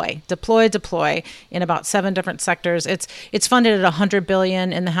deploy in about 7 different sectors. It's funded at $100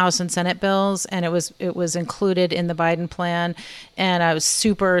 billion in the House and Senate bills, and it was included in the Biden plan. And I was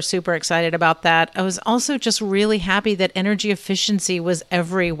super, super excited about that. I was also just really happy that energy efficiency was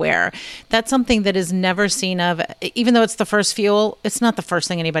everywhere. That's something that is never seen of, even though it's the first fuel, it's not the first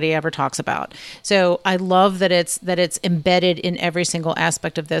thing anybody ever talks about. So I love that it's embedded in every single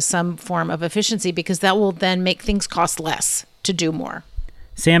aspect of this, some form of efficiency, because that will then make things cost less to do more.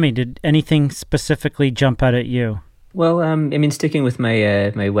 Sammy, did anything specifically jump out at you? Well, sticking with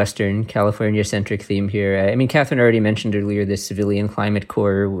my Western California-centric theme here, Catherine already mentioned earlier this Civilian Climate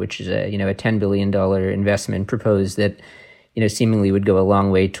Corps, which is a $10 billion investment proposed that, seemingly would go a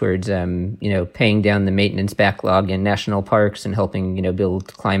long way towards, paying down the maintenance backlog in national parks and helping, build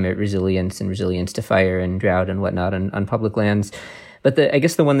climate resilience and resilience to fire and drought and whatnot on public lands. But I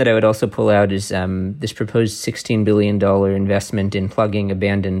guess the one that I would also pull out is this proposed $16 billion investment in plugging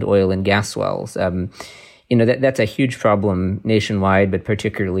abandoned oil and gas wells. That's a huge problem nationwide, but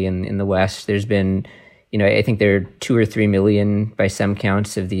particularly in the West. There's been, I think there are 2 or 3 million by some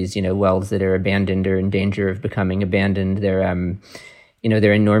counts of these, wells that are abandoned or in danger of becoming abandoned. They're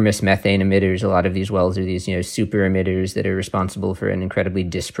enormous methane emitters. A lot of these wells are these, super emitters that are responsible for an incredibly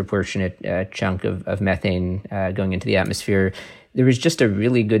disproportionate chunk of methane going into the atmosphere. There was just a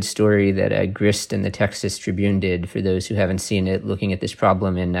really good story that Grist and the Texas Tribune did, for those who haven't seen it, looking at this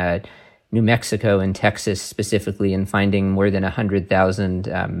problem in New Mexico and Texas specifically, and finding more than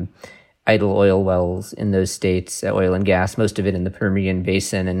 100,000 idle oil wells in those states, oil and gas, most of it in the Permian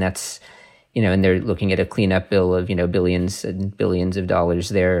Basin. And that's, and they're looking at a cleanup bill of, billions and billions of dollars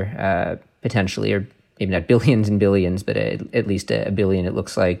there, potentially, or maybe not billions and billions, but at least a billion, it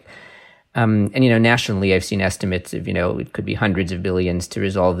looks like. And nationally, I've seen estimates of, it could be hundreds of billions to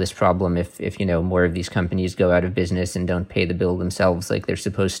resolve this problem if more of these companies go out of business and don't pay the bill themselves like they're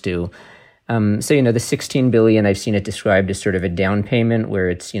supposed to. The $16 billion, I've seen it described as sort of a down payment where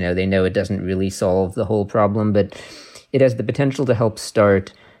it's, they know it doesn't really solve the whole problem, but it has the potential to help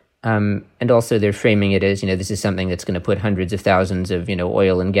start. And also they're framing it as, this is something that's going to put hundreds of thousands of,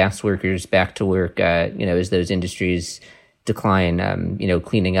 oil and gas workers back to work, as those industries decline,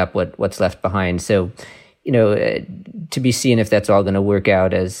 cleaning up what's left behind. So, to be seen if that's all going to work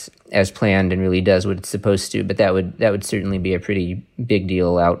out as planned and really does what it's supposed to. But that would certainly be a pretty big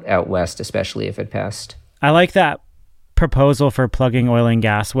deal out west, especially if it passed. I like that proposal for plugging oil and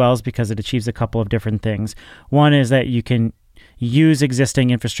gas wells because it achieves a couple of different things. One is that you can use existing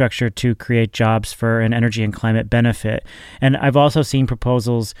infrastructure to create jobs for an energy and climate benefit. And I've also seen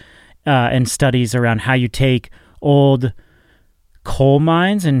proposals and studies around how you take old coal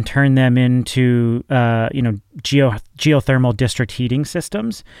mines and turn them into geothermal district heating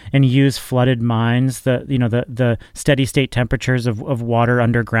systems, and use flooded mines, the steady state temperatures of water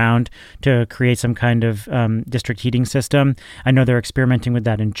underground, to create some kind of district heating system. I know they're experimenting with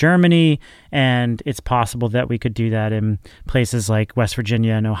that in Germany, and it's possible that we could do that in places like West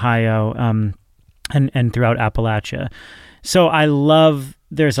Virginia and Ohio, and throughout Appalachia. So I love,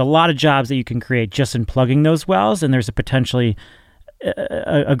 there's a lot of jobs that you can create just in plugging those wells, and there's a potentially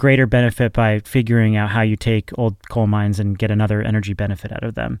a greater benefit by figuring out how you take old coal mines and get another energy benefit out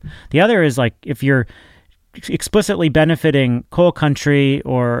of them. The other is, like, if you're explicitly benefiting coal country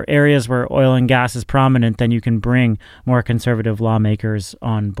or areas where oil and gas is prominent, then you can bring more conservative lawmakers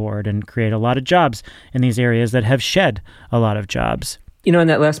on board and create a lot of jobs in these areas that have shed a lot of jobs. On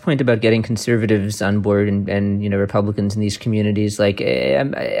that last point about getting conservatives on board and Republicans in these communities, like,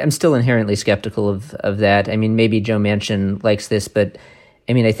 I'm still inherently skeptical of that. I mean, maybe Joe Manchin likes this, but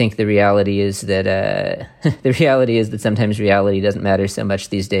I think the reality is that sometimes reality doesn't matter so much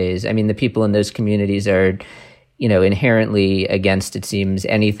these days. I mean, the people in those communities are, inherently against, it seems,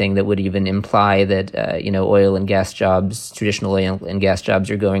 anything that would even imply that, oil and gas jobs, traditional oil and gas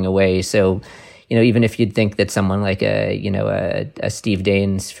jobs are going away. So, even if you'd think that someone like a Steve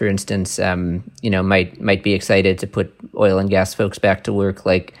Daines, for instance, might be excited to put oil and gas folks back to work,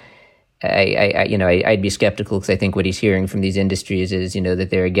 like, I'd be skeptical, because I think what he's hearing from these industries is, that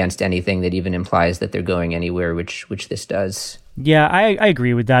they're against anything that even implies that they're going anywhere, which this does. Yeah, I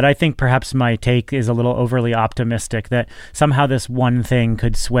agree with that. I think perhaps my take is a little overly optimistic that somehow this one thing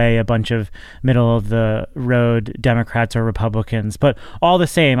could sway a bunch of middle-of-the-road Democrats or Republicans. But all the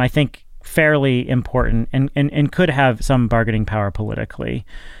same, I think fairly important and could have some bargaining power politically.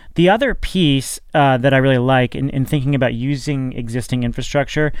 The other piece that I really like in thinking about using existing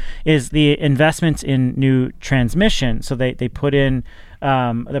infrastructure is the investments in new transmission. So they put in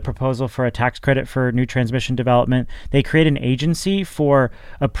the proposal for a tax credit for new transmission development. They create an agency for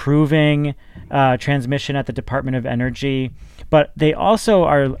approving transmission at the Department of Energy. But they also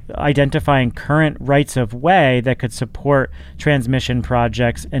are identifying current rights of way that could support transmission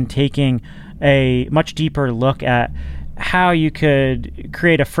projects and taking a much deeper look at how you could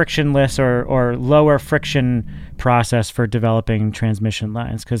create a frictionless or lower friction process for developing transmission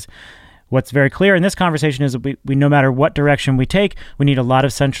lines. Because what's very clear in this conversation is that we no matter what direction we take, we need a lot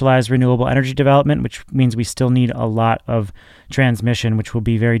of centralized renewable energy development, which means we still need a lot of transmission, which will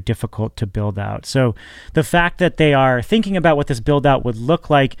be very difficult to build out. So the fact that they are thinking about what this build out would look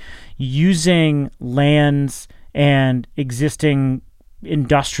like using lands and existing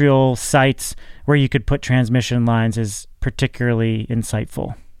industrial sites where you could put transmission lines is particularly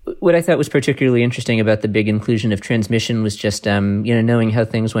insightful. What I thought was particularly interesting about the big inclusion of transmission was just, knowing how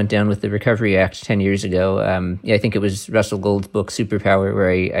things went down with the Recovery Act 10 years ago. I think it was Russell Gold's book, Superpower, where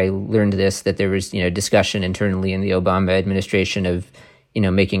I learned this, that there was, discussion internally in the Obama administration of,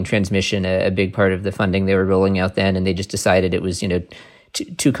 making transmission a big part of the funding they were rolling out then. And they just decided it was,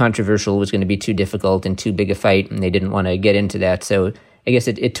 too controversial, was going to be too difficult and too big a fight. And they didn't want to get into that. So I guess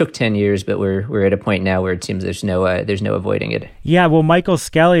it took 10 years, but we're at a point now where it seems there's no avoiding it. Yeah, well, Michael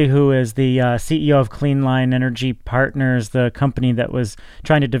Skelly, who is the CEO of Clean Line Energy Partners, the company that was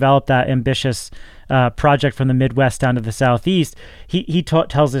trying to develop that ambitious project from the Midwest down to the Southeast, he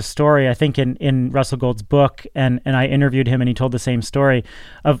tells this story, I think, in Russell Gold's book, and I interviewed him, and he told the same story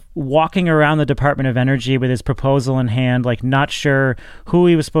of walking around the Department of Energy with his proposal in hand, like not sure who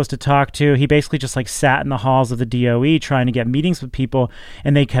he was supposed to talk to. He basically just like sat in the halls of the DOE trying to get meetings with people,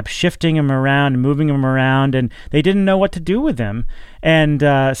 and they kept shifting him around and moving him around, and they didn't know what to do with him. And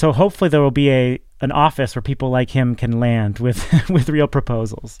so hopefully there will be an office where people like him can land with with real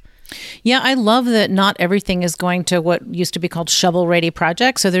proposals. Yeah, I love that not everything is going to what used to be called shovel-ready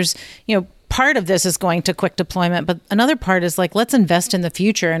projects. So there's, part of this is going to quick deployment, but another part is like, let's invest in the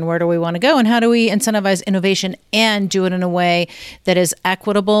future and where do we want to go and how do we incentivize innovation and do it in a way that is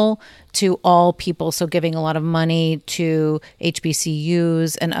equitable to all people. So giving a lot of money to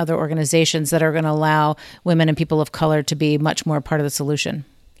HBCUs and other organizations that are going to allow women and people of color to be much more part of the solution.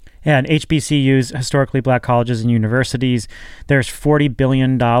 And HBCUs, historically black colleges and universities, there's $40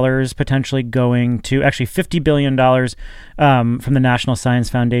 billion potentially going to, actually $50 billion from the National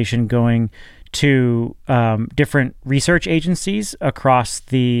Science Foundation going to different research agencies across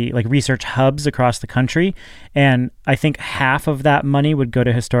the, like research hubs across the country. And I think half of that money would go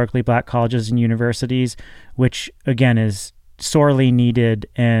to historically black colleges and universities, which again is sorely needed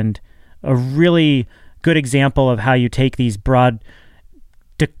and a really good example of how you take these broad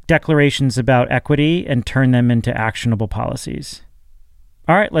declarations about equity and turn them into actionable policies.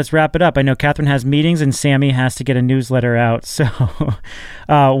 All right, let's wrap it up. I know Catherine has meetings and Sammy has to get a newsletter out. So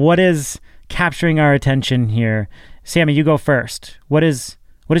what is capturing our attention here? Sammy, you go first. What is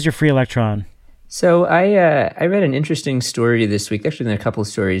your free electron? So I read an interesting story this week. Actually, there are a couple of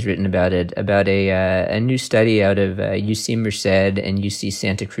stories written about it, about a new study out of UC Merced and UC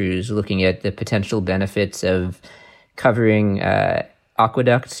Santa Cruz looking at the potential benefits of covering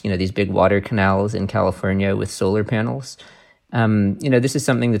aqueducts, these big water canals in California with solar panels. This is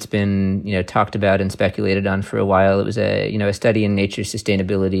something that's been, talked about and speculated on for a while. It was a study in Nature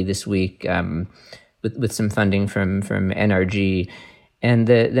Sustainability this week with some funding from NRG. And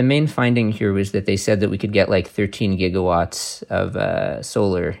the main finding here was that they said that we could get like 13 gigawatts of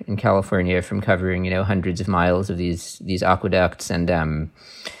solar in California from covering, hundreds of miles of these aqueducts and,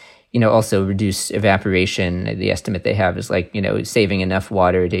 also reduce evaporation. The estimate they have is like, saving enough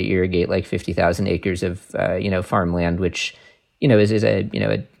water to irrigate like 50,000 acres of, farmland, which, is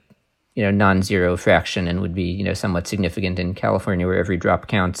a non-zero fraction and would be, somewhat significant in California where every drop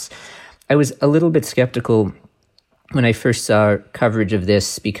counts. I was a little bit skeptical when I first saw coverage of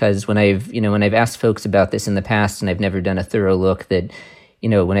this, because when I've asked folks about this in the past and I've never done a thorough look, that,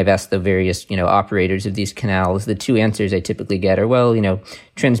 when I've asked the various, operators of these canals, the two answers I typically get are, well,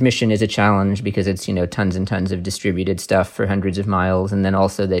 transmission is a challenge because it's, tons and tons of distributed stuff for hundreds of miles. And then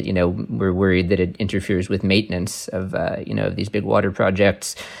also that, we're worried that it interferes with maintenance of, of these big water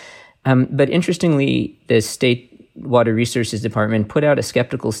projects. But interestingly, the state Water Resources Department put out a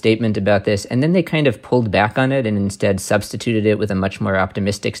skeptical statement about this, and then they kind of pulled back on it and instead substituted it with a much more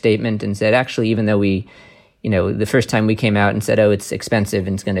optimistic statement and said, actually, even though we, the first time we came out and said, oh, it's expensive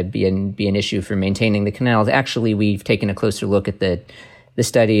and it's going to be an issue for maintaining the canals, actually, we've taken a closer look at the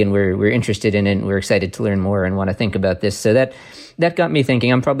study and we're interested in it and we're excited to learn more and want to think about this. So that got me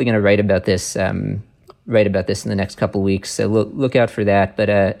thinking. I'm probably going to write about this in the next couple of weeks. So look out for that.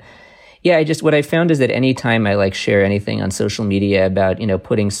 But what I found is that anytime I share anything on social media about,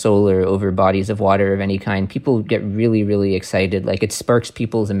 putting solar over bodies of water of any kind, people get really, really excited. It sparks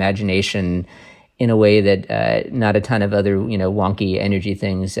people's imagination in a way that not a ton of other, wonky energy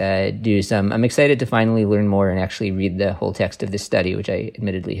things do. So I'm excited to finally learn more and actually read the whole text of this study, which I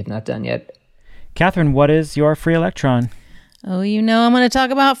admittedly have not done yet. Catherine, what is your free electron? Oh, I'm going to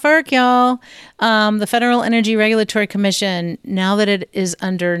talk about FERC, y'all. The Federal Energy Regulatory Commission, now that it is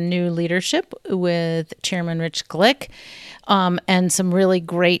under new leadership with Chairman Rich Glick, and some really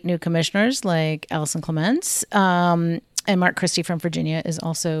great new commissioners like Allison Clements, and Mark Christie from Virginia is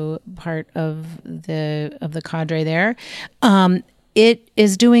also part of the cadre there. It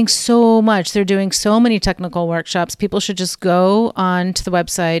is doing so much. They're doing so many technical workshops. People should just go on to the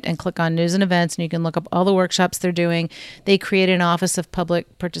website and click on news and events, and you can look up all the workshops they're doing. They created an Office of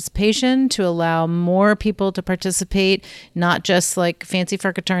Public Participation to allow more people to participate, not just fancy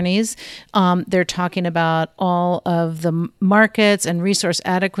FERC attorneys. They're talking about all of the markets and resource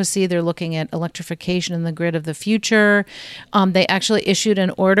adequacy. They're looking at electrification in the grid of the future. They actually issued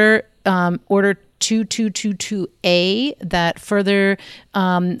an order 2222A that further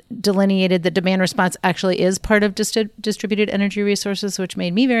delineated that demand response actually is part of distributed energy resources, which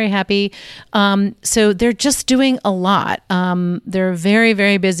made me very happy. So they're just doing a lot. They're very,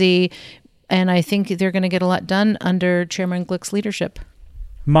 very busy, and I think they're going to get a lot done under Chairman Glick's leadership.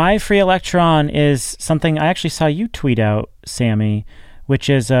 My free electron is something I actually saw you tweet out, Sammy, which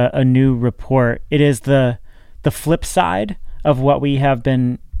is a new report. It is the flip side of what we have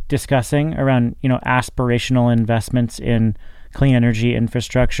been discussing around, aspirational investments in clean energy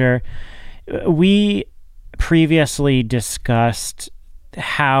infrastructure. We previously discussed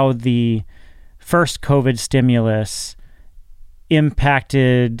how the first COVID stimulus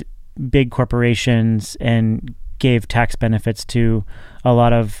impacted big corporations and gave tax benefits to a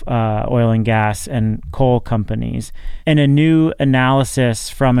lot of oil and gas and coal companies. And a new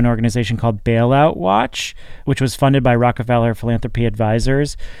analysis from an organization called Bailout Watch, which was funded by Rockefeller Philanthropy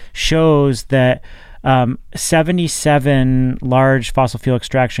Advisors, shows that 77 large fossil fuel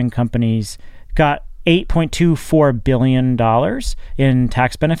extraction companies got $8.24 billion in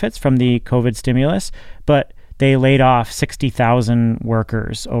tax benefits from the COVID stimulus, but they laid off 60,000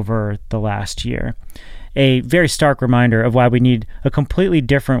 workers over the last year. A very stark reminder of why we need a completely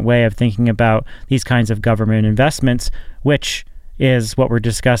different way of thinking about these kinds of government investments, which is what we're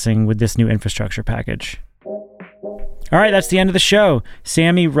discussing with this new infrastructure package. All right, that's the end of the show.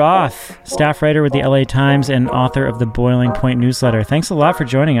 Sammy Roth, staff writer with the LA Times and author of the Boiling Point newsletter. Thanks a lot for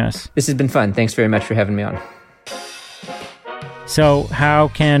joining us. This has been fun. Thanks very much for having me on. So how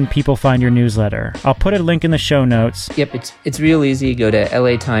can people find your newsletter? I'll put a link in the show notes. Yep, it's real easy. Go to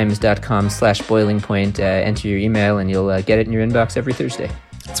latimes.com/boilingpoint, enter your email, and you'll get it in your inbox every Thursday.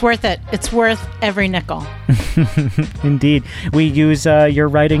 It's worth it. It's worth every nickel. Indeed. We use your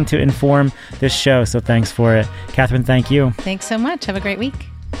writing to inform this show, so thanks for it. Catherine, thank you. Thanks so much. Have a great week.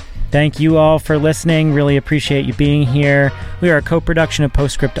 Thank you all for listening. Really appreciate you being here. We are a co-production of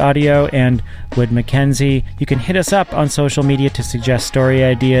Postscript Audio and Wood Mackenzie. You can hit us up on social media to suggest story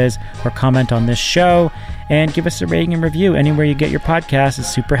ideas or comment on this show, and give us a rating and review anywhere you get your podcast.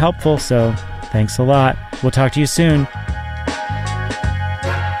 It's super helpful, so thanks a lot. We'll talk to you soon.